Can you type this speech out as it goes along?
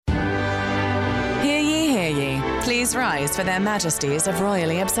Please rise for their majesties of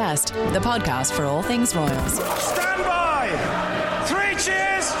Royally Obsessed, the podcast for all things royals. Stand by! 3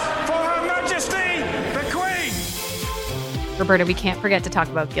 cheers for Her Majesty, the Queen! Roberta, we can't forget to talk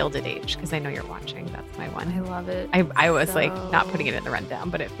about Gilded Age, because I know you're watching. That's my one. I love it. I was not putting it in the rundown,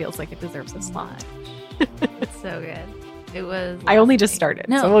 but it feels like it deserves a slot. It's so good. It was. I only just started.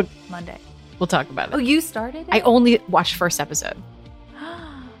 No, so Monday. We'll talk about it. Oh, you started it? I only watched first episode.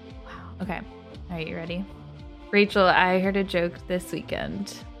 Wow. Okay. All right, you ready? Rachel, I heard a joke this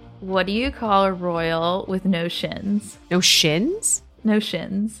weekend. What do you call a royal with no shins? No shins? No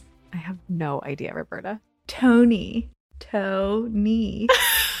shins. I have no idea, Roberta. Tony.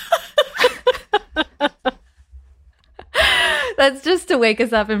 That's just to wake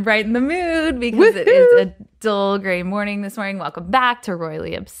us up and brighten the mood because It is a dull gray morning this morning. Welcome back to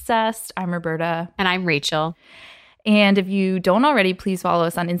Royally Obsessed. I'm Roberta. And I'm Rachel. And if you don't already, please follow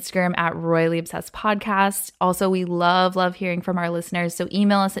us on Instagram at Royally Obsessed Podcast. Also, we love hearing from our listeners. So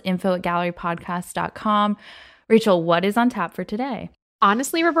email us at info@gallerypodcast.com. Rachel, what is on tap for today?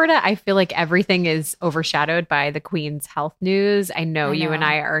 Honestly, Roberta, I feel like everything is overshadowed by the Queen's health news. I know you and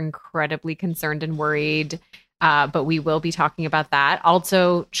I are incredibly concerned and worried, but we will be talking about that.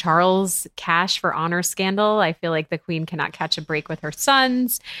 Also, Charles' cash for honor scandal. I feel like the Queen cannot catch a break with her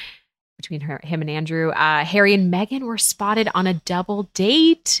sons. Between him and Andrew, Harry and Meghan were spotted on a double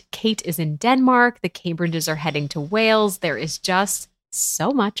date. Kate is in Denmark. The Cambridges are heading to Wales. There is just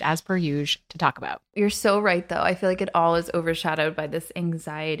so much, as per usual, to talk about. You're so right, though. I feel like it all is overshadowed by this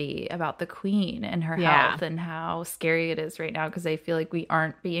anxiety about the Queen and her health and how scary it is right now because I feel like we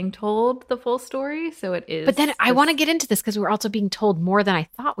aren't being told the full story. So it is. But then I want to get into this because we're also being told more than I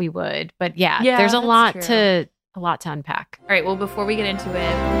thought we would. But yeah there's a lot to unpack. All right. Well, before we get into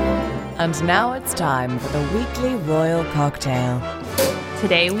it. And now it's time for the weekly royal cocktail.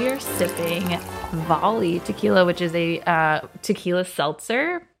 Today we are sipping Volley tequila, which is a tequila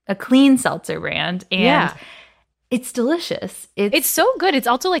seltzer, a clean seltzer brand. And it's delicious. It's so good. It's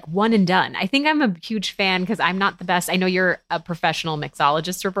also like one and done. I think I'm a huge fan because I'm not the best. I know you're a professional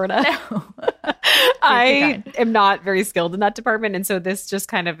mixologist, Roberta. No. I am not very skilled in that department. And so this just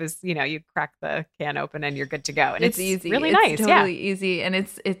kind of is, you crack the can open and you're good to go. And it's easy. Really it's nice. Totally easy. And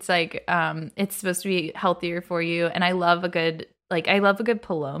it's like, it's supposed to be healthier for you. And I love a good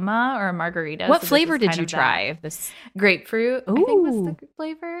Paloma or a margarita. What flavor did you try? This grapefruit, Ooh. I think was the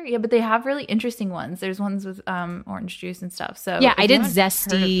flavor. Yeah, but they have really interesting ones. There's ones with orange juice and stuff. So yeah, I did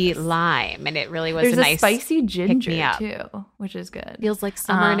zesty lime, and it really was There's a nice spicy ginger pick-me-up too, which is good. Feels like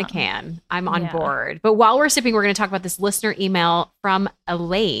summer in a can. I'm on board. But while we're sipping, we're going to talk about this listener email from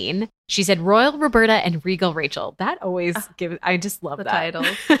Elaine. She said, Royal Roberta and Regal Rachel. That always gives, I just love the that. titles.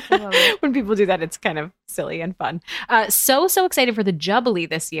 I love it. When people do that, it's kind of silly and fun. So excited for the Jubilee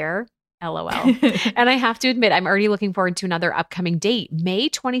this year. LOL. And I have to admit, I'm already looking forward to another upcoming date, May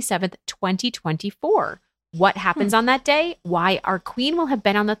 27th, 2024. What happens on that day? Why our Queen will have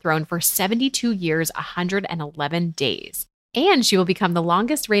been on the throne for 72 years, 111 days. And she will become the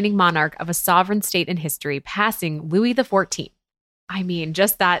longest reigning monarch of a sovereign state in history, passing Louis XIV. I mean,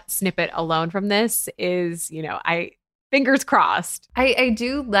 just that snippet alone from this is, fingers crossed. I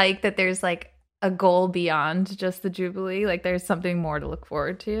do like that there's like a goal beyond just the Jubilee. Like there's something more to look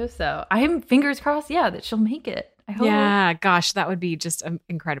forward to. So I am fingers crossed, that she'll make it. I hope. Yeah, gosh, that would be just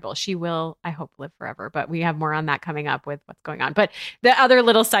incredible. She will, I hope, live forever. But we have more on that coming up with what's going on. But the other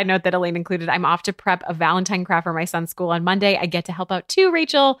little side note that Elaine included, I'm off to prep a Valentine craft for my son's school on Monday. I get to help out too,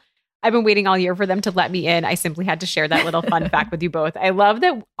 Rachel. I've been waiting all year for them to let me in. I simply had to share that little fun fact with you both. I love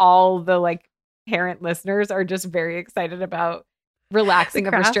that all the parent listeners are just very excited about relaxing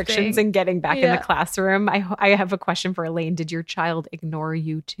of restrictions and getting back in the classroom. I have a question for Elaine. Did your child ignore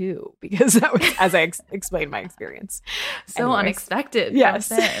you too? Because that was as I explained my experience. So unexpected.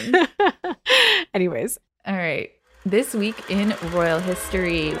 Yes. Anyways. All right. This week in royal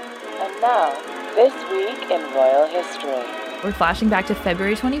history. And now, this week in royal history. We're flashing back to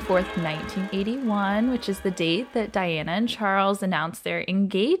February 24th, 1981, which is the date that Diana and Charles announced their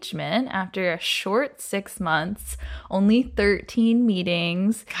engagement after a short 6 months, only 13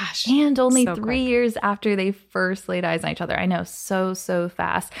 meetings, and only so 3 years after they first laid eyes on each other. I know, so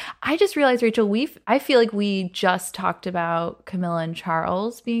fast. I just realized, Rachel, I feel like we just talked about Camilla and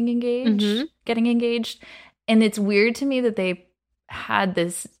Charles being engaged, getting engaged. And it's weird to me that they had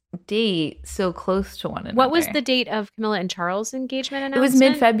this date so close to one another. What was the date of Camilla and Charles' engagement announcement? It was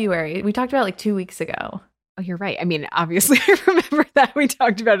mid-February. We talked about it 2 weeks ago. Oh, you're right. I mean, obviously, I remember that. We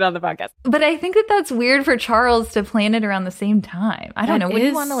talked about it on the podcast. But I think that's weird for Charles to plan it around the same time. I don't know. Would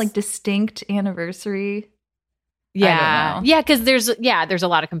you want a distinct anniversary? Yeah. I don't know. Yeah, because there's a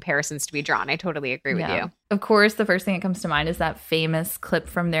lot of comparisons to be drawn. I totally agree with you. Of course, the first thing that comes to mind is that famous clip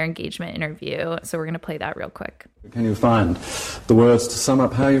from their engagement interview. So we're going to play that real quick. Can you find the words to sum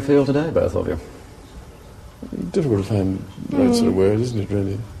up how you feel today, both of you? Difficult to find the right sort of word, isn't it,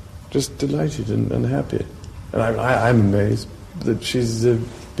 really? Just delighted and happy. And I'm amazed that she's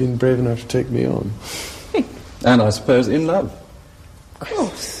been brave enough to take me on. And I suppose in love. Of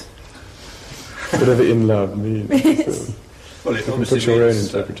course. Whatever in love means. Well, it You can obviously put your own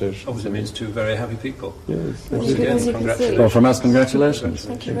means, interpretation. obviously means two very happy people. Yes. Once again, congratulations. Well, from us, congratulations.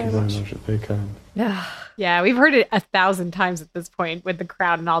 Thank you very much. It's very kind. Yeah, we've heard it 1,000 times at this point with the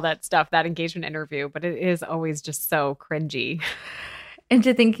crowd and all that stuff, that engagement interview, but it is always just so cringy. And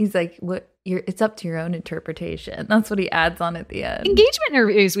to think he's like, it's up to your own interpretation. That's what he adds on at the end. Engagement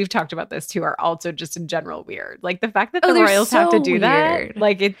interviews, we've talked about this too, are also just in general weird. Like the fact that the they're royals have to so do weird. that,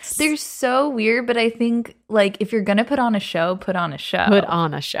 like They're so weird, but I think like if you're gonna put on a show, put on a show. put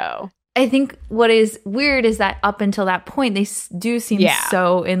on a show. I think what is weird is that up until that point, they do seem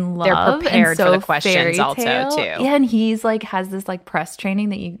so in love. They're prepared and so for the questions fairy also, tale. too. Yeah, and he's like has this like press training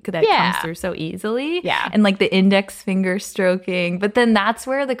that comes through so easily. Yeah. And like the index finger stroking. But then that's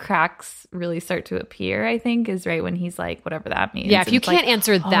where the cracks really start to appear, I think, is right when he's like, whatever that means. Yeah, if And you it's like, can't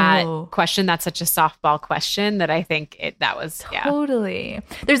answer that oh. question, that's such a softball question that I think that was, Totally.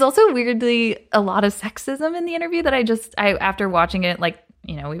 There's also weirdly a lot of sexism in the interview that I after watching it, like,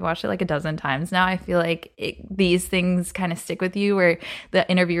 you know, we watched it like a dozen times now. I feel like these things kind of stick with you where the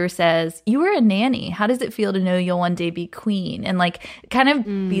interviewer says, you were a nanny. How does it feel to know you'll one day be queen? And like kind of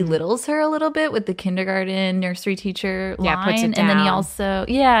belittles her a little bit with the kindergarten nursery teacher line. puts it And then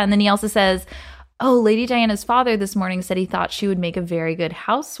he also says, oh, Lady Diana's father this morning said he thought she would make a very good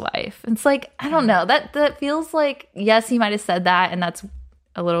housewife. And it's like, I don't know. That feels like, yes, he might have said that. And that's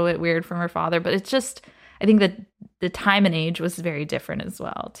a little bit weird from her father. But it's just, I think that the time and age was very different as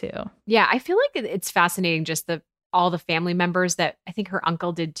well, too. Yeah, I feel like it's fascinating just all the family members that I think her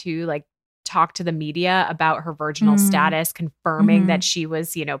uncle did too, like talk to the media about her virginal status, confirming that she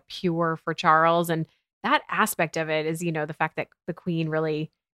was, you know, pure for Charles. And that aspect of it is, you know, the fact that the queen really,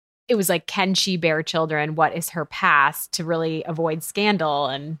 it was like, can she bear children? What is her past to really avoid scandal?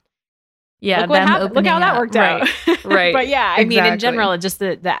 And yeah, look what happened. Look how that worked out. Right. But yeah, I mean, in Exactly. general, just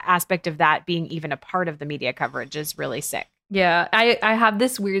the aspect of that being even a part of the media coverage is really sick. Yeah, I have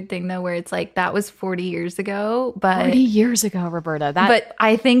this weird thing though where it's like that was 40 years ago, but 40 years ago, Roberta. But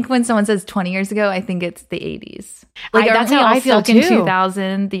I think when someone says 20 years ago, I think it's the 80s. Like that's aren't we how all I feel stuck in too.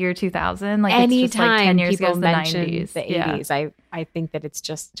 2000, the year 2000. Like it's just like 10 Anytime years ago people is the mention 90s. the Yeah. 80s, I think that it's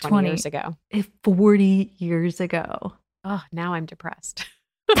just 20 years ago. 40 years ago. Oh, now I'm depressed.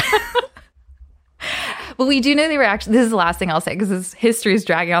 But we do know they were actually, this is the last thing I'll say because this history is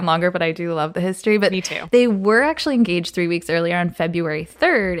dragging on longer, but I do love the history. But Me too. They were actually engaged 3 weeks earlier on February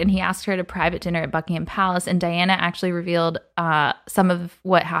 3rd, and he asked her at a private dinner at Buckingham Palace. And Diana actually revealed some of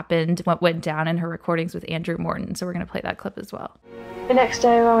what happened, what went down in her recordings with Andrew Morton. So we're going to play that clip as well. The next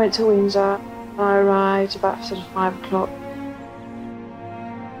day I went to Windsor. I arrived about sort of 5 o'clock.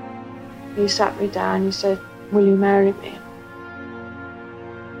 He sat me down, he said, will you marry me?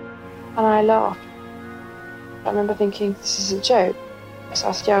 And I laughed. I remember thinking, this is a joke. So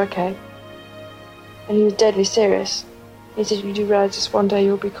I said, yeah, okay. And he was deadly serious. He said, you do realise just one day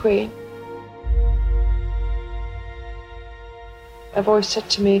you'll be queen? A voice said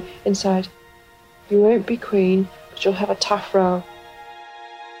to me inside, you won't be queen, but you'll have a tough role.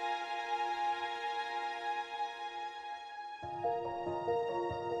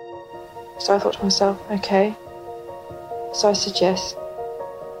 So I thought to myself, okay. So I said yes.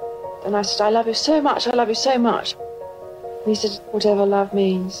 And I said, I love you so much, I love you so much. And he said, whatever love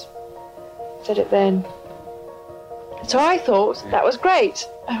means. He said it then. So I thought that was great.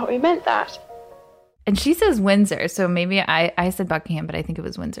 I thought he meant that. And she says Windsor. So maybe I said Buckingham, but I think it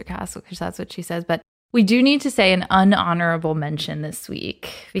was Windsor Castle because that's what she says. But we do need to say an unhonorable mention this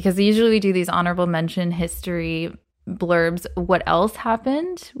week because usually we do these honorable mention history blurbs. What else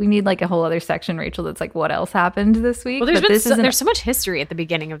happened? We need like a whole other section, Rachel, that's like what else happened this week. Well, But there's so much history at the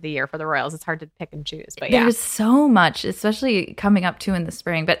beginning of the year for the royals. It's hard to pick and choose. But yeah, there's so much, especially coming up to in the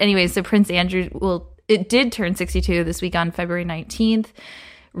spring. But anyway, so Prince Andrew it did turn 62 this week on February 19th.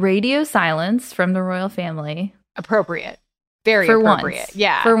 Radio silence from the royal family. Appropriate. Very for appropriate. Once.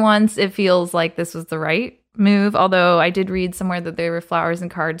 Yeah. For once, it feels like this was the right move. Although I did read somewhere that there were flowers and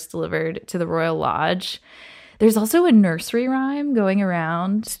cards delivered to the Royal Lodge. There's also a nursery rhyme going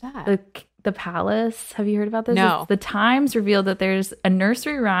around. What's that? the palace. Have you heard about this? No. The Times revealed that there's a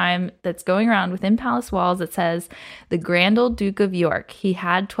nursery rhyme that's going around within palace walls that says, "The grand old Duke of York, he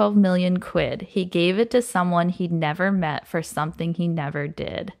had 12 million quid. He gave it to someone he'd never met for something he never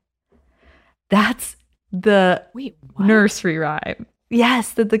did." That's the nursery rhyme.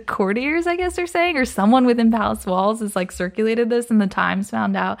 Yes, that the courtiers, I guess, are saying, or someone within palace walls has like circulated this and the Times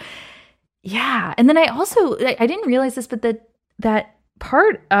found out. Yeah. And then I didn't realize this, but that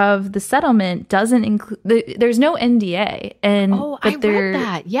part of the settlement doesn't include, there's no NDA. And I read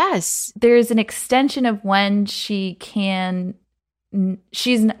that. Yes. There's an extension of when she can,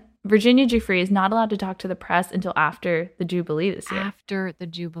 Virginia Giuffre is not allowed to talk to the press until after the Jubilee this year. After the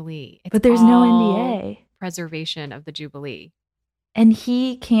Jubilee. But there's no NDA. Preservation of the Jubilee. And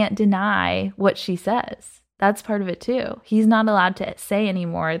he can't deny what she says. That's part of it too. He's not allowed to say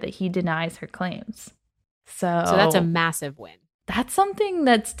anymore that he denies her claims. So that's a massive win. That's something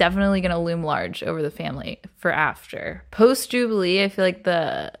that's definitely going to loom large over the family for after. Post-Jubilee, I feel like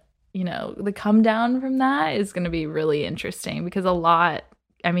the come down from that is going to be really interesting because I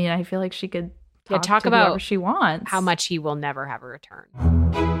feel like she could talk about whoever she wants. How much he will never have a return.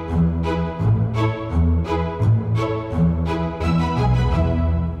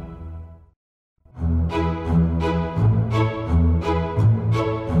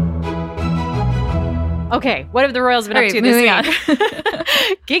 Okay, what have the royals been up to this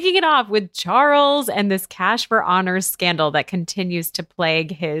week? Kicking it off with Charles and this cash for honors scandal that continues to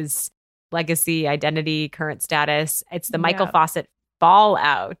plague his legacy, identity, current status. It's the Michael Fawcett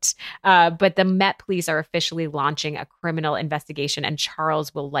fallout. But the Met Police are officially launching a criminal investigation, and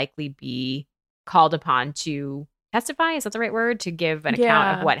Charles will likely be called upon to testify. Is that the right word? To give an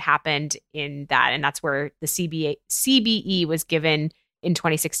account of what happened in that. And that's where the CBE was given in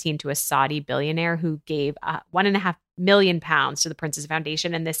 2016 to a Saudi billionaire who gave £1.5 million to the Prince's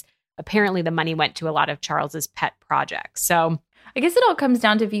Foundation. And this, apparently the money went to a lot of Charles's pet projects. So I guess it all comes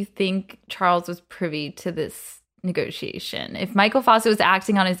down to if you think Charles was privy to this negotiation, if Michael Fawcett was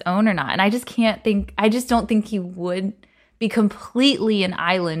acting on his own or not. And I just don't think he would be completely an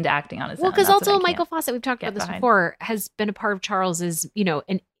island acting on his own. Well, because also Michael Fawcett, we've talked about this before, has been a part of Charles's,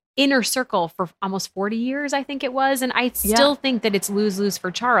 an inner circle for almost 40 years, I think it was. And I still think that it's lose-lose for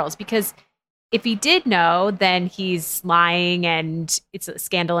Charles, because if he did know, then he's lying and it's a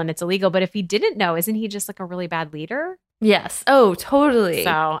scandal and it's illegal. But if he didn't know, isn't he just like a really bad leader? Yes. Oh, totally.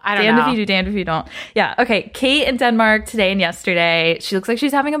 So I don't know. Damned if you do, damned if you don't. Yeah. Okay. Kate in Denmark today and yesterday. She looks like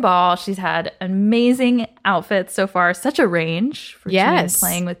she's having a ball. She's had amazing outfits so far. Such a range for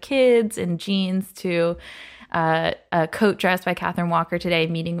playing with kids and jeans to a coat dress by Catherine Walker today,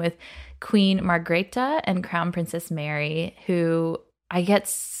 meeting with Queen Margrethe and Crown Princess Mary, who I get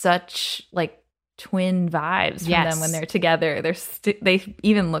such like twin vibes from them when they're together. They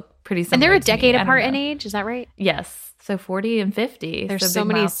even look pretty similar. And they're a decade apart in age. Is that right? Yes. So 40 and 50. There's so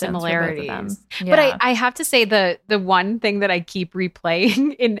many similarities. But I have to say the one thing that I keep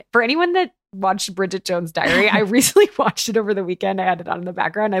replaying for anyone that watched Bridget Jones' Diary, I recently watched it over the weekend. I had it on in the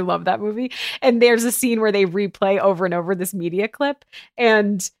background. I love that movie. And there's a scene where they replay over and over this media clip.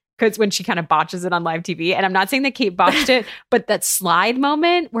 And because when she kind of botches it on live TV, and I'm not saying that Kate botched it, but that slide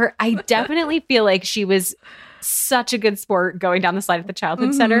moment where I definitely feel like she was such a good sport going down the slide at the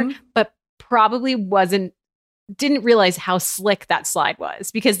childhood center, but probably didn't realize how slick that slide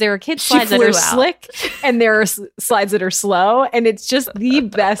was, because there are kids slides that are slick and there are slides that are slow. And it's just the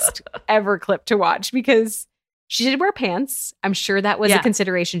best ever clip to watch, because she did wear pants. I'm sure that was a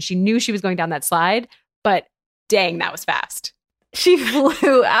consideration. She knew she was going down that slide, but dang, that was fast. She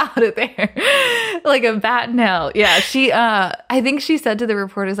flew out of there like a bat in hell. Yeah, I think she said to the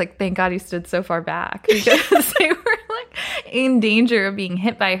reporters, like, thank God you stood so far back, because they were like in danger of being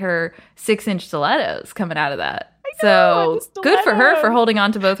hit by her 6-inch stilettos coming out of that. So good for her for holding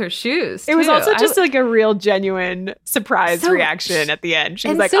on to both her shoes. It was also just like a real genuine surprise reaction at the end. She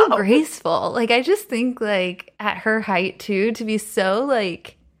was like, so graceful. Like, I just think like at her height too, to be so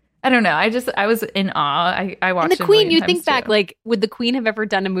like, I don't know. I was in awe. I watched. And the Queen, you think back, like, would the Queen have ever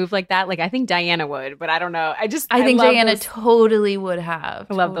done a move like that? Like, I think Diana would, but I don't know. I think Diana totally would have.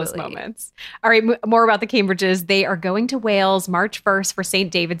 I love those moments. All right, more about the Cambridges. They are going to Wales March 1st for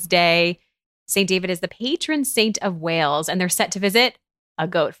St. David's Day. St. David is the patron saint of Wales, and they're set to visit a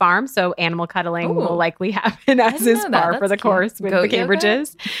goat farm. So animal cuddling will likely happen as is par for the course with the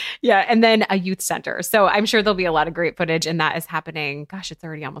Cambridges. Yeah. And then a youth center. So I'm sure there'll be a lot of great footage, and that is happening. Gosh, it's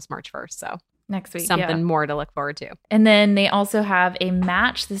already almost March 1st. So Next week, something more to look forward to. And then they also have a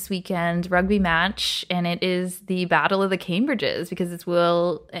match this weekend, rugby match, and it is the Battle of the Cambridges because it's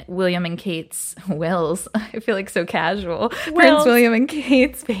William and Kate's Wills. I feel like so casual. Prince William and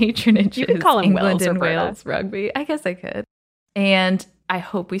Kate's patronage. You can call him England Wills, and Roberta. Wales rugby. I guess I could. And I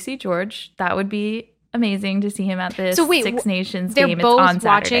hope we see George. That would be amazing to see him at this Six Nations they're game. both It's on Saturday.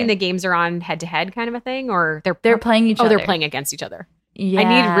 watching. The games are on head to head kind of a thing, or They're playing each other. Oh, they're playing against each other. Yeah. I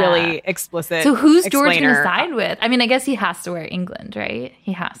need really explicit. So who's George going to explainer. side with? I mean, I guess he has to wear England, right?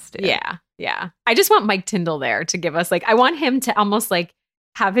 He has to. Yeah. I just want Mike Tyndall there to give us I want him to almost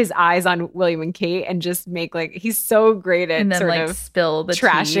have his eyes on William and Kate and just make he's so great at And then sort of spill the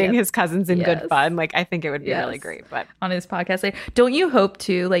trashing tea. his cousins in good Yes. fun. I think it would be really great. But on his podcast, don't you hope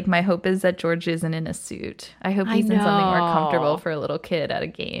to? My hope is that George isn't in a suit. I hope he's in something more comfortable for a little kid at a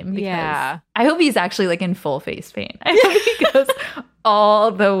game. Because I hope he's actually in full face paint. I hope he goes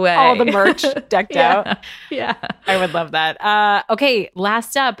all the way. all the merch decked out. Yeah. I would love that. Okay,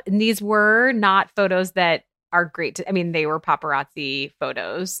 last up, and these were not photos that are great. They were paparazzi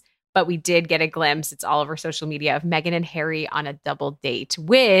photos, but we did get a glimpse. It's all over social media of Meghan and Harry on a double date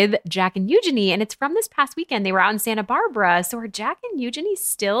with Jack and Eugenie, and it's from this past weekend. They were out in Santa Barbara. So are Jack and Eugenie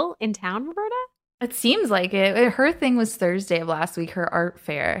still in town, Roberta? It seems like it. Her thing was Thursday of last week, her art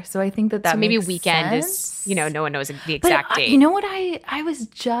fair. So I think that So maybe makes weekend sense. is, no one knows the exact date. You know what? I was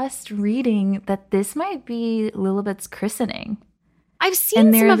just reading that this might be Lilibet's christening. I've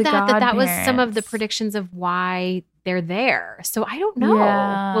seen some of the that was some of the godparents. predictions of why they're there. So I don't know.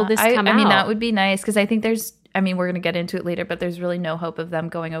 Yeah. Will this come out? I mean, that would be nice because I think we're going to get into it later, but there's really no hope of them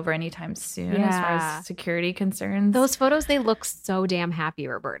going over anytime soon as far as security concerns. Those photos, they look so damn happy,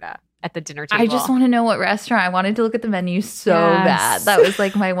 Roberta, at the dinner table. I just want to know what restaurant. I wanted to look at the menu so bad. That was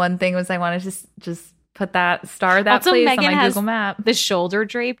my one thing was I wanted to just put that place Also, on Meghan my has Google map. the shoulder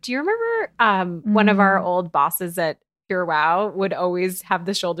drape. Do you remember one of our old bosses at Pure Wow would always have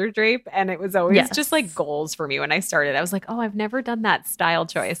the shoulder drape, and it was always just goals for me when I started. I was like, oh, I've never done that style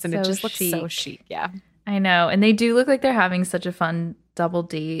choice, and it just looks so chic. Yeah, I know, and they do look like they're having such a fun double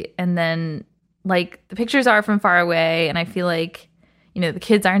date. And then the pictures are from far away, and I feel like the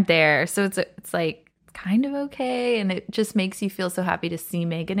kids aren't there, so it's kind of okay, and it just makes you feel so happy to see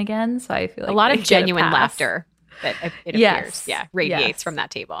Meghan again. So I feel like a lot they of get a genuine pass. laughter that it appears, radiates from that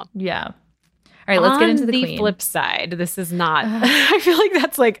table. Yeah. All right, let's get into the Queen. Flip side. This is not. I feel like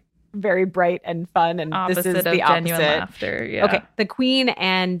that's very bright and fun, and Opposite this is of the genuine opposite. laughter. Yeah. Okay, the Queen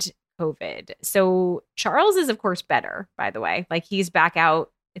and COVID. So Charles is of course better. By the way, he's back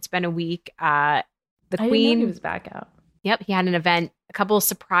out. It's been a week. The I didn't Queen know he was back out. Yep, he had an event, a couple of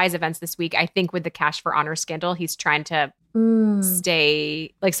surprise events this week. I think with the Cash for Honor scandal, he's trying to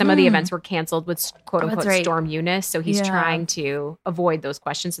stay. Some of the events were canceled with quote unquote right. Storm Eunice, so he's Yeah. trying to avoid those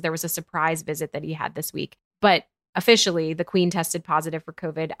questions. So there was a surprise visit that he had this week, but officially the Queen tested positive for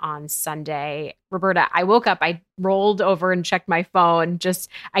COVID on Sunday. Roberta, I woke up, I rolled over and checked my phone.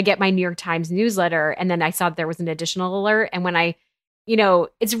 I get my New York Times newsletter, and then I saw there was an additional alert. And when I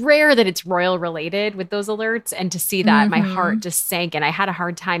it's rare that it's royal related with those alerts. And to see that, my heart just sank. And I had a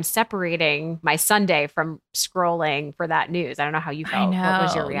hard time separating my Sunday from scrolling for that news. I don't know how you felt. What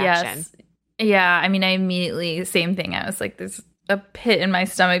was your reaction? Yes. Yeah. I mean, I immediately, same thing. I was like, there's a pit in my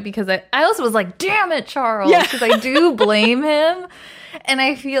stomach because I also was like, damn it, Charles. Because I do blame him. And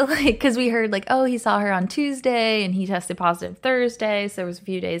I feel because we heard he saw her on Tuesday and he tested positive Thursday. So there was a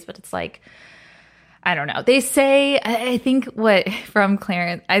few days, but it's I don't know. They say, I think from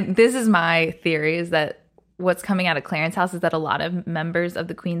Clarence, this is my theory, is that what's coming out of Clarence's house is that a lot of members of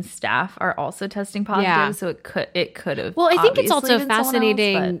the Queen's staff are also testing positive. Yeah. So it could have. Well, I think it's also obviously been someone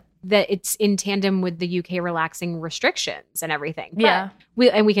fascinating else, that it's in tandem with the UK relaxing restrictions and everything. But Yeah.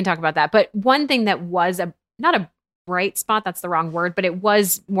 we can talk about that. But one thing that was not a bright spot, that's the wrong word, but it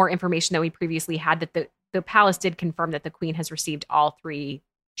was more information that we previously had, that the palace did confirm that the Queen has received all 3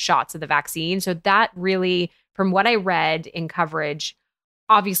 shots of the vaccine. So that really, from what I read in coverage,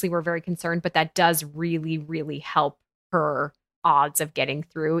 obviously we're very concerned, but that does really, really help her odds of getting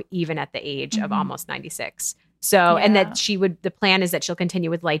through, even at the age of almost 96. So, and that the plan is that she'll continue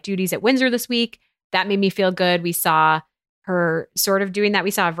with light duties at Windsor this week. That made me feel good. We saw her sort of doing that. We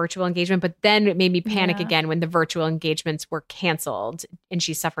saw a virtual engagement, but then it made me panic again when the virtual engagements were canceled and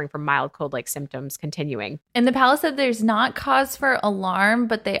she's suffering from mild cold-like symptoms continuing. And the palace said there's not cause for alarm,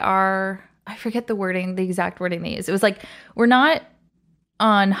 but they are, I forget the exact wording they use. It was we're not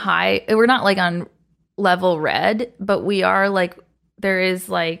on on level red, but we are there is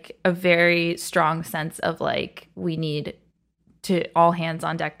a very strong sense of we need to all hands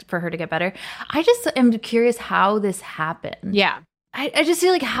on deck for her to get better. I just am curious how this happened. Yeah. I just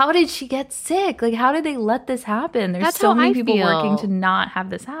feel like, how did she get sick? Like, how did they let this happen? There's so many people working to not have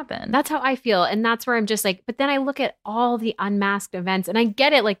this happen. That's how I feel. And that's where I'm just like, but then I look at all the unmasked events and I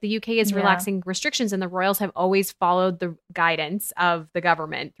get it. Like the UK is relaxing restrictions and the royals have always followed the guidance of the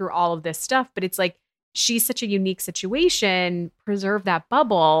government through all of this stuff. But it's like, she's such a unique situation. Preserve that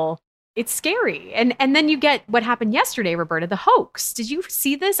bubble. It's scary. And then you get what happened yesterday, Roberta, the hoax. Did you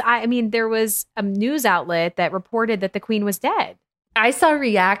see this? I mean, there was a news outlet that reported that the Queen was dead. I saw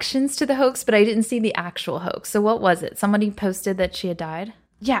reactions to the hoax, but I didn't see the actual hoax. So what was it? Somebody posted that she had died?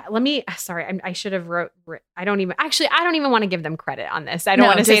 Yeah, I should have I don't even want to give them credit on this. I don't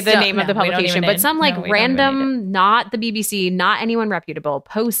want to say the name of the publication, but some random, not the BBC, not anyone reputable,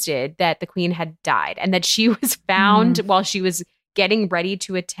 posted that the Queen had died and that she was found while she was getting ready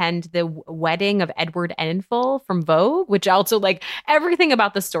to attend the wedding of Edward Enninful from Vogue, which also, like, everything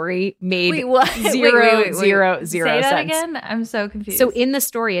about the story made zero Say that sense. Again? I'm so confused. So in the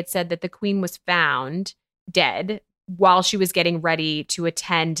story, it said that the Queen was found dead while she was getting ready to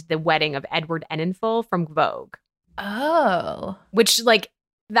attend the wedding of Edward Enninful from Vogue. Oh. Which, like,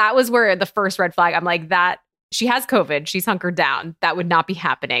 that was where the first red flag, I'm like, that she has COVID. She's hunkered down. That would not be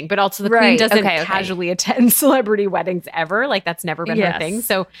happening. But also the Queen doesn't casually attend celebrity weddings ever. Like, that's never been her thing.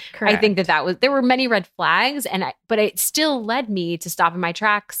 So I think there were many red flags, but it still led me to stop in my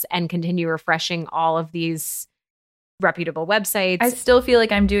tracks and continue refreshing all of these reputable websites. I still feel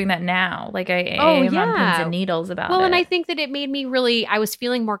like I'm doing that now. Like, I am on pins and needles about it. Well, and I think that it made me I was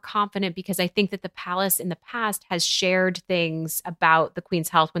feeling more confident because I think that the palace in the past has shared things about the Queen's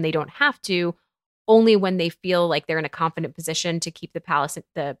health when they don't have to, only when they feel like they're in a confident position to keep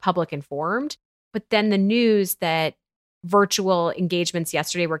the public informed. But then the news that virtual engagements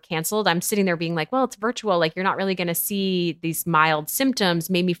yesterday were canceled, I'm sitting there being like, well, it's virtual. Like, you're not really going to see these mild symptoms.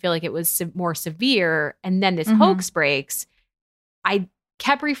 Made me feel like it was more severe. And then this hoax breaks. I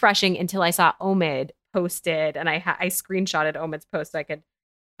kept refreshing until I saw Omid posted, and I screenshotted Omid's post so I could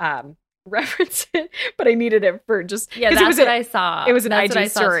reference it, but I needed it for just that's what I saw. It was an IG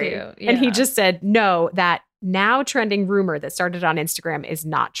story, and he just said, no, that now trending rumor that started on Instagram is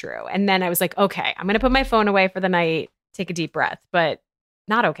not true. And then I was like, okay, I'm gonna put my phone away for the night, take a deep breath, but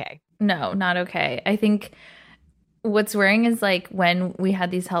not okay. No, not okay. I think what's worrying is, like, when we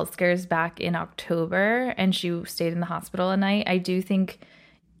had these health scares back in October and she stayed in the hospital a night, I do think,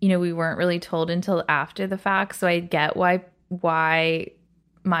 we weren't really told until after the fact. So I get why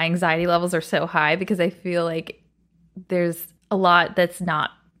my anxiety levels are so high, because I feel like there's a lot that's not,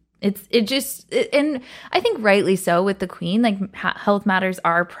 and I think rightly so with the Queen, like, health matters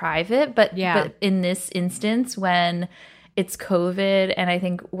are private, but in this instance, when it's COVID, and I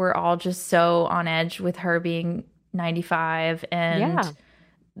think we're all just so on edge with her being 95 and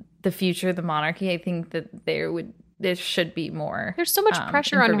the future of the monarchy, I think that there should be more. There's so much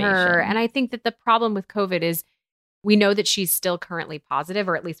pressure on her. And I think that the problem with COVID is, we know that she's still currently positive,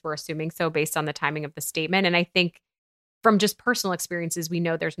 or at least we're assuming so based on the timing of the statement. And I think from just personal experiences, we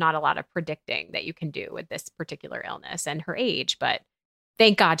know there's not a lot of predicting that you can do with this particular illness and her age, but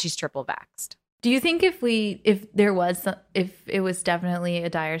thank God she's triple vaxxed. Do you think if it was definitely a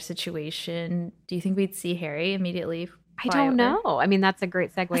dire situation, do you think we'd see Harry immediately? I don't know. I mean, that's a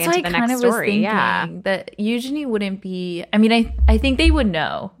great segue that's into the next story. That Eugenie wouldn't be, I mean, I think they would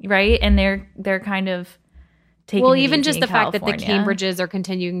know, right? And they're kind of, well, even just the fact that the Cambridges are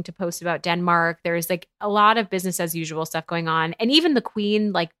continuing to post about Denmark, there's, like, a lot of business as usual stuff going on. And even the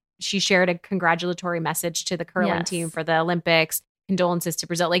Queen, like, she shared a congratulatory message to the curling team for the Olympics, condolences to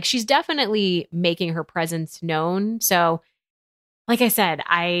Brazil. Like, she's definitely making her presence known. So, like I said,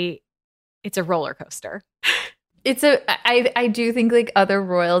 it's a roller coaster. I do think, like, other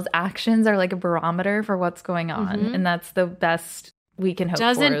royals' actions are like a barometer for what's going on, and that's the best we can hope for,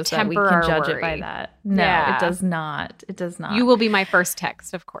 is that we can judge it by that. No, it does not. It does not. You will be my first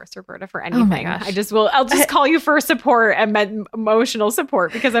text, of course, Roberta, for anything. Oh my gosh. I'll just call you for support and emotional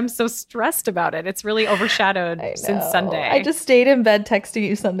support, because I'm so stressed about it. It's really overshadowed since Sunday. I just stayed in bed texting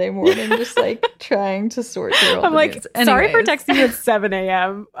you Sunday morning, just like trying to sort through all the news. Sorry for texting you at 7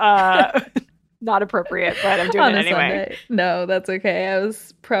 a.m. Not appropriate, but I'm doing it anyway. Sunday. No, that's okay. I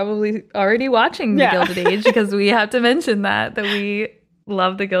was probably already watching The Gilded Age, because we have to mention that we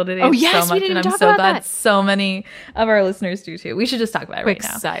love The Gilded Age so much. And I'm so glad so many of our listeners do too. We should just talk about it right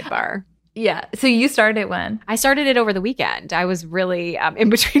now. Quick sidebar. Yeah. So you started it when? I started it over the weekend. I was really in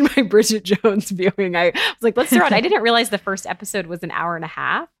between my Bridget Jones viewing. I was like, let's throw it. I didn't realize the first episode was an hour and a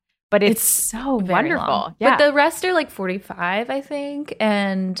half. but it's so wonderful. Long. Yeah. But the rest are like 45, I think.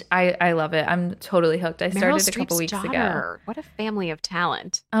 And I love it. I'm totally hooked. I started a couple weeks ago. What a family of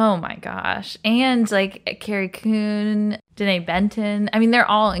talent. Oh my gosh. And like Carrie Coon, Denée Benton. I mean, they're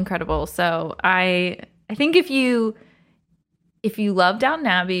all incredible. So I think if you love Downton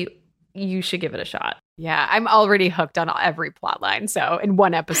Abbey, you should give it a shot. Yeah, I'm already hooked on every plot line. So in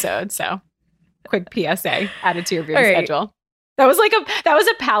one episode. So quick PSA added to your viewing schedule. That was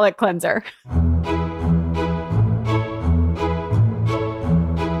a palate cleanser.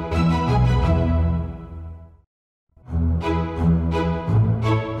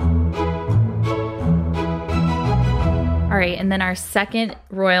 All right, and then our second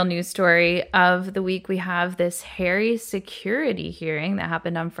royal news story of the week, we have this Harry security hearing that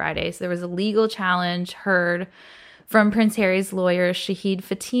happened on Friday. So there was a legal challenge heard from Prince Harry's lawyer, Shahid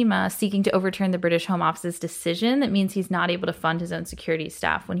Fatima, seeking to overturn the British Home Office's decision that means he's not able to fund his own security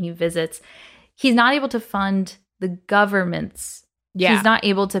staff when he visits. He's not able to fund the government's. Yeah. He's not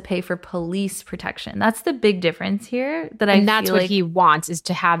able to pay for police protection. That's the big difference here. And that's what he wants, is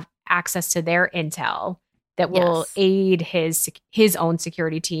to have access to their intel that will aid his own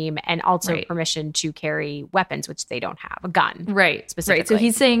security team, and also permission to carry weapons, which they don't have, a gun. Right. Specifically. Right. So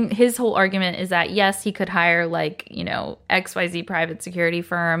he's saying his whole argument is that, yes, he could hire XYZ private security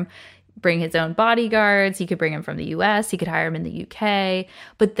firm, bring his own bodyguards. He could bring them from the US. He could hire them in the UK.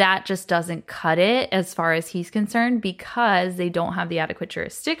 But that just doesn't cut it as far as he's concerned, because they don't have the adequate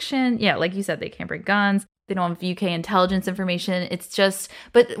jurisdiction. Yeah, like you said, they can't bring guns. They don't have UK intelligence information. It's just,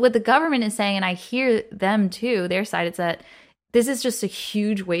 but what the government is saying, and I hear them too, their side, it's that this is just a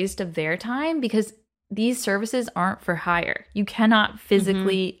huge waste of their time, because these services aren't for hire. You cannot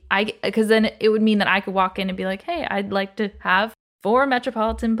physically, because then it would mean that I could walk in and be like, hey, I'd like to have 4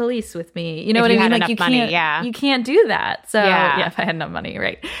 Metropolitan Police with me. You know what I mean? Like you can't, you can't do that. So yeah, if I had enough money,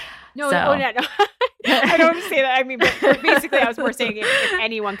 right? No. I don't say that. I mean, but basically, I was more saying if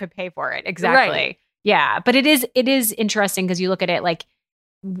anyone could pay for it. Exactly. Right. Yeah, but it is interesting, because you look at it like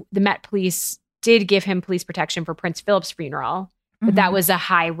the Met Police did give him police protection for Prince Philip's funeral, but that was a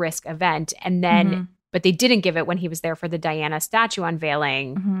high risk event, and then but they didn't give it when he was there for the Diana statue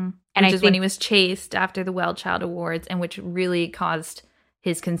unveiling, and which is when he was chased after the Well Child Awards, and which really caused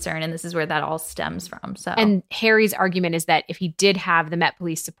his concern, and this is where that all stems from. So, and Harry's argument is that if he did have the Met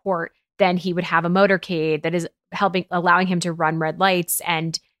Police support, then he would have a motorcade that is allowing him to run red lights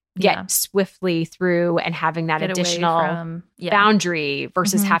and get swiftly through, and having that additional boundary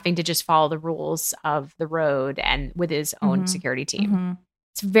versus having to just follow the rules of the road and with his own security team.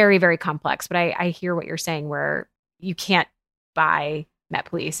 It's very, very complex, but I hear what you're saying, where you can't buy Met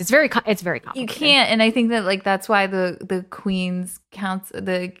Police. It's very complicated. You can't, and I think that that's why the Queen's counsel,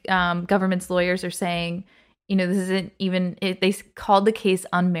 the government's lawyers are saying, this isn't even, they called the case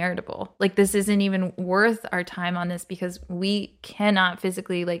unmeritable. Like, this isn't even worth our time on this, because we cannot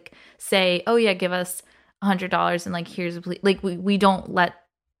physically say, oh yeah, give us $100 and here's a police. We don't let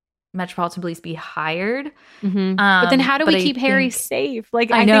Metropolitan Police be hired. But then how do we keep Harry safe?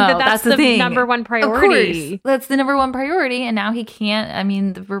 I know, think that's the thing. Number one priority. Of course, that's the number one priority. And now he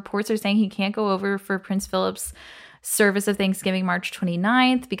can't, the reports are saying he can't go over for Prince Philip's service of Thanksgiving, March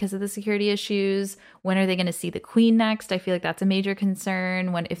 29th, because of the security issues. When are they going to see the Queen next? I feel like that's a major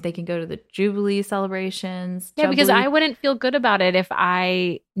concern. If they can go to the Jubilee celebrations. Yeah, because I wouldn't feel good about it if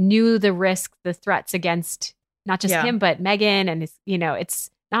I knew the threats against not just him, but Meghan, and it's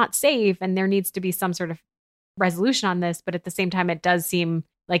not safe, and there needs to be some sort of resolution on this. But at the same time, it does seem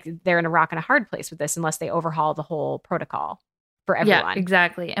like they're in a rock and a hard place with this, unless they overhaul the whole protocol for everyone. Yeah,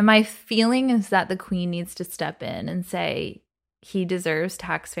 exactly. And my feeling is that the Queen needs to step in and say he deserves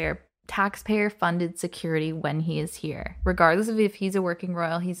taxpayer funded security when he is here, regardless of if he's a working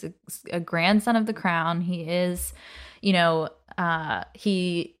royal. He's a grandson of the crown. He is,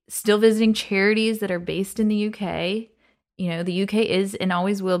 he still visiting charities that are based in the UK. The UK is and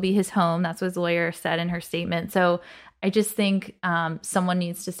always will be his home. That's what his lawyer said in her statement. So I just think someone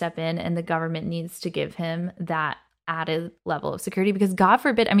needs to step in, and the government needs to give him that added level of security, because God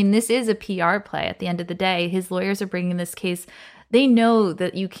forbid, this is a PR play at the end of the day. His lawyers are bringing this case. They know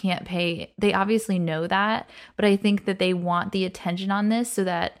that you can't pay. They obviously know that, but I think that they want the attention on this so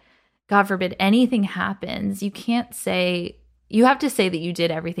that, God forbid, anything happens. You can't say, you have to say that you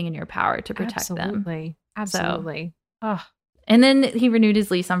did everything in your power to protect them. Absolutely. And then he renewed his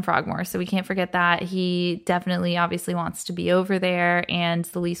lease on Frogmore, so we can't forget that. He definitely, obviously, wants to be over there, and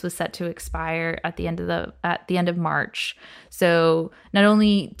the lease was set to expire at the end of March. So not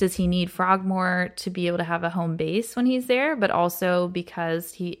only does he need Frogmore to be able to have a home base when he's there, but also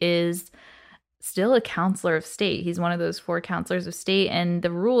because he is still a counselor of state. He's one of those 4 counselors of state. And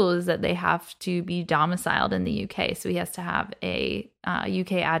the rule is that they have to be domiciled in the UK. So he has to have a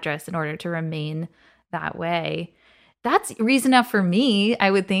UK address in order to remain that way. That's reason enough for me, I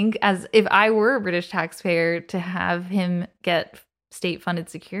would think, as if I were a British taxpayer, to have him get state-funded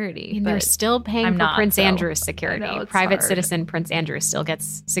security. And they're still paying I'm for not, Prince though. Andrew's security. I know, it's Private hard. citizen Prince Andrew still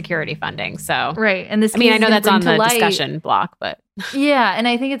gets security funding. So Right. And this I mean, case I is know gonna that's on bring the to light- discussion block, but Yeah, and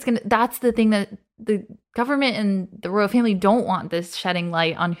I think that's the thing that the government and the royal family don't want, this shedding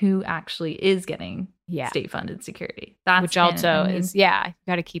light on who actually is getting state-funded security. That's which also is, you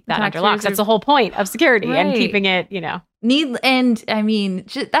got to keep that under taxpayers locks. That's are- the whole point of security and Right. keeping it, And I mean,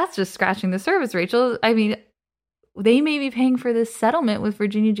 that's just scratching the surface, Rachel. I mean, they may be paying for this settlement with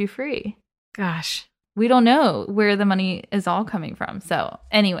Virginia Giuffre. Gosh. We don't know where the money is all coming from. So,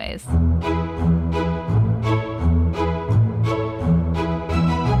 anyways.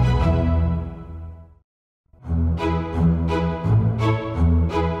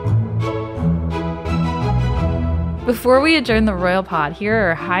 Before we adjourn the Royal Pod,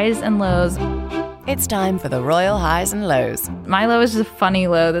 here are highs and lows. It's time for the Royal Highs and Lows. My low is just a funny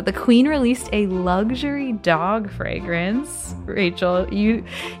low that the Queen released a luxury dog fragrance. Rachel, you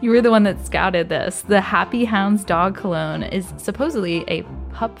were the one that scouted this. The Happy Hounds dog cologne is supposedly a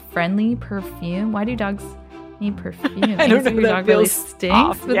pup-friendly perfume. Why do dogs need perfume? I don't know, Your that dog really feels stinks,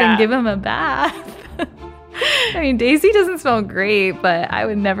 off, but yeah. then give him a bath. I mean, Daisy doesn't smell great, but I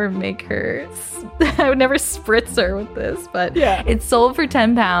would never make her. I would never spritz her with this. But it's sold for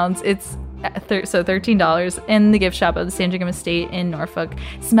 £10. It's so $13 in the gift shop of the Sandringham Estate in Norfolk.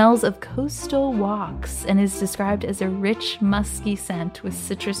 Smells of coastal walks and is described as a rich, musky scent with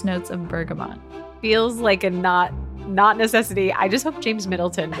citrus notes of bergamot. Feels like a not necessity. I just hope James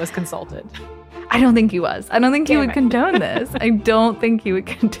Middleton was consulted. I don't think he was. I don't think he would condone this. I don't think he would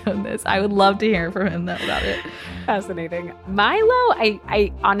condone this. I would love to hear from him though about it. Fascinating. My low,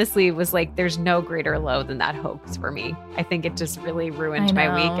 I honestly was like, there's no greater low than that hoax for me. I think it just really ruined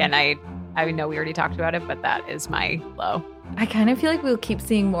my week. And I know we already talked about it, but that is my low. I kind of feel like we'll keep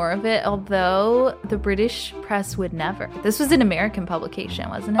seeing more of it, although the British press would never. This was an American publication,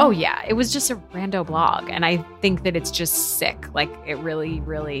 wasn't it? Oh, yeah. It was just a rando blog. And I think that it's just sick. Like, it really,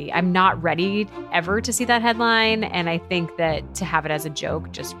 really, I'm not ready ever to see that headline. And I think that to have it as a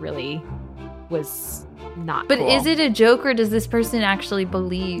joke just really was not But cool. is it a joke, or does this person actually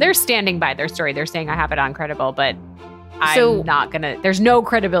believe? They're standing by their story. They're saying I have it on Credible, but So- I'm not going to, there's no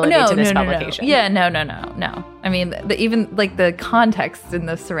credibility to this publication. Yeah, no. I mean, even like the context and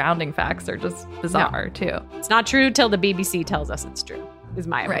the surrounding facts are just bizarre too. It's not true till the BBC tells us it's true, is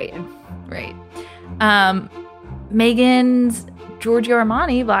my opinion. Right. Meghan's Giorgio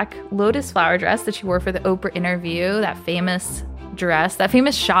Armani black lotus flower dress that she wore for the Oprah interview, that famous dress, that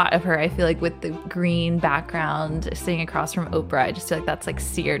famous shot of her, I feel like with the green background sitting across from Oprah. I just feel like that's like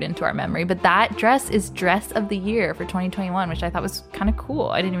seared into our memory. But that dress is dress of the year for 2021, which I thought was kind of cool.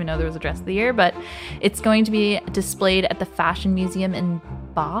 I didn't even know there was a dress of the year, but it's going to be displayed at the Fashion Museum in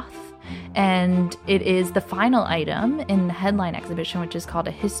Bath. And it is the final item in the headline exhibition, which is called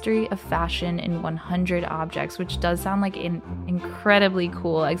A History of Fashion in 100 Objects, which does sound like an incredibly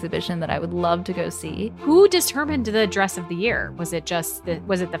cool exhibition that I would love to go see. Who determined the dress of the year? Was it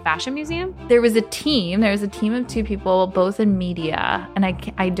the Fashion Museum? There was a team. There was a team of 2 people, both in media, and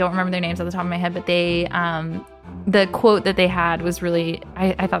I don't remember their names off the top of my head, but they the quote that they had was really,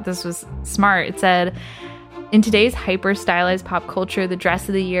 I thought this was smart. It said, "In today's hyper-stylized pop culture, the dress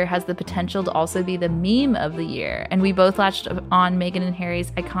of the year has the potential to also be the meme of the year." And we both latched on Meghan and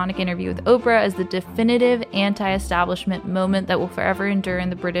Harry's iconic interview with Oprah as the definitive anti-establishment moment that will forever endure in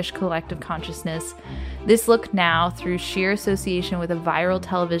the British collective consciousness. This look now, through sheer association with a viral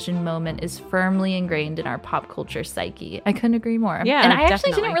television moment, is firmly ingrained in our pop culture psyche. I couldn't agree more. Yeah, and I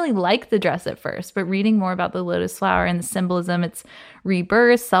actually definitely. didn't really like the dress at first, but reading more about the lotus flower and the symbolism, its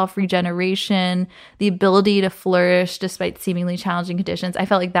rebirth, self-regeneration, the ability to flourish despite seemingly challenging conditions, I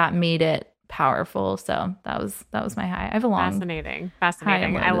felt like that made it powerful. So that was my high. I have a long Fascinating. high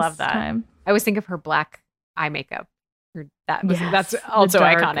and low I love this that. time. I always think of her black eye makeup. Yes, That's the also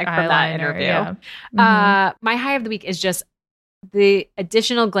dark iconic from that eyeliner, interview. yeah. My high of the week is just the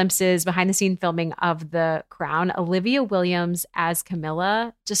additional glimpses behind the scene filming of The Crown. Olivia Williams as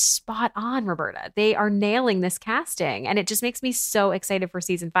Camilla, just spot on, Roberta. They are nailing this casting, and it just makes me so excited for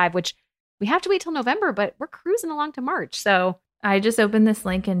season 5, which we have to wait till November, but we're cruising along to March. So I just opened this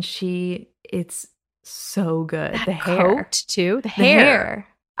link and it's so good. that The hair. coat too. The The hair.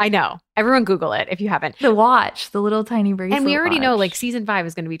 I know. Everyone Google it if you haven't. The watch, the little tiny bracelet. And we already know watch. like season 5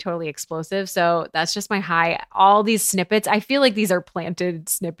 is going to be totally explosive. So that's just my high. All these snippets, I feel like these are planted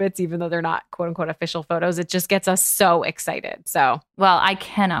snippets, even though they're not quote unquote official photos. It just gets us so excited. So, well, I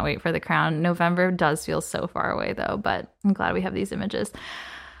cannot wait for The Crown. November does feel so far away though, but I'm glad we have these images.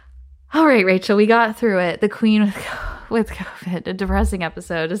 All right, Rachel, we got through it. The Queen with COVID, a depressing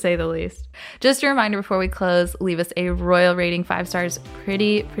episode to say the least. Just a reminder before we close, leave us a royal rating, 5 stars.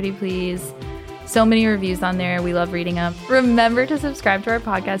 Pretty please. So many reviews on there. We love reading them. Remember to subscribe to our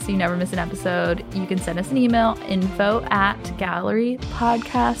podcast so you never miss an episode. You can send us an email,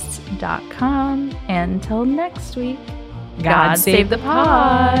 info@gallerypodcasts.com. Until next week, God save the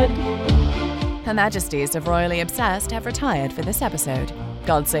pod. Her Majesties of Royally Obsessed have retired for this episode.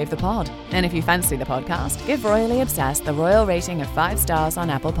 God save the pod. And if you fancy the podcast, give Royally Obsessed the royal rating of 5 stars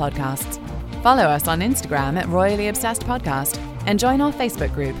on Apple Podcasts. Follow us on Instagram at Royally Obsessed Podcast and join our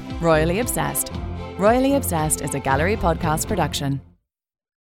Facebook group, Royally Obsessed. Royally Obsessed is a Gallery Podcast production.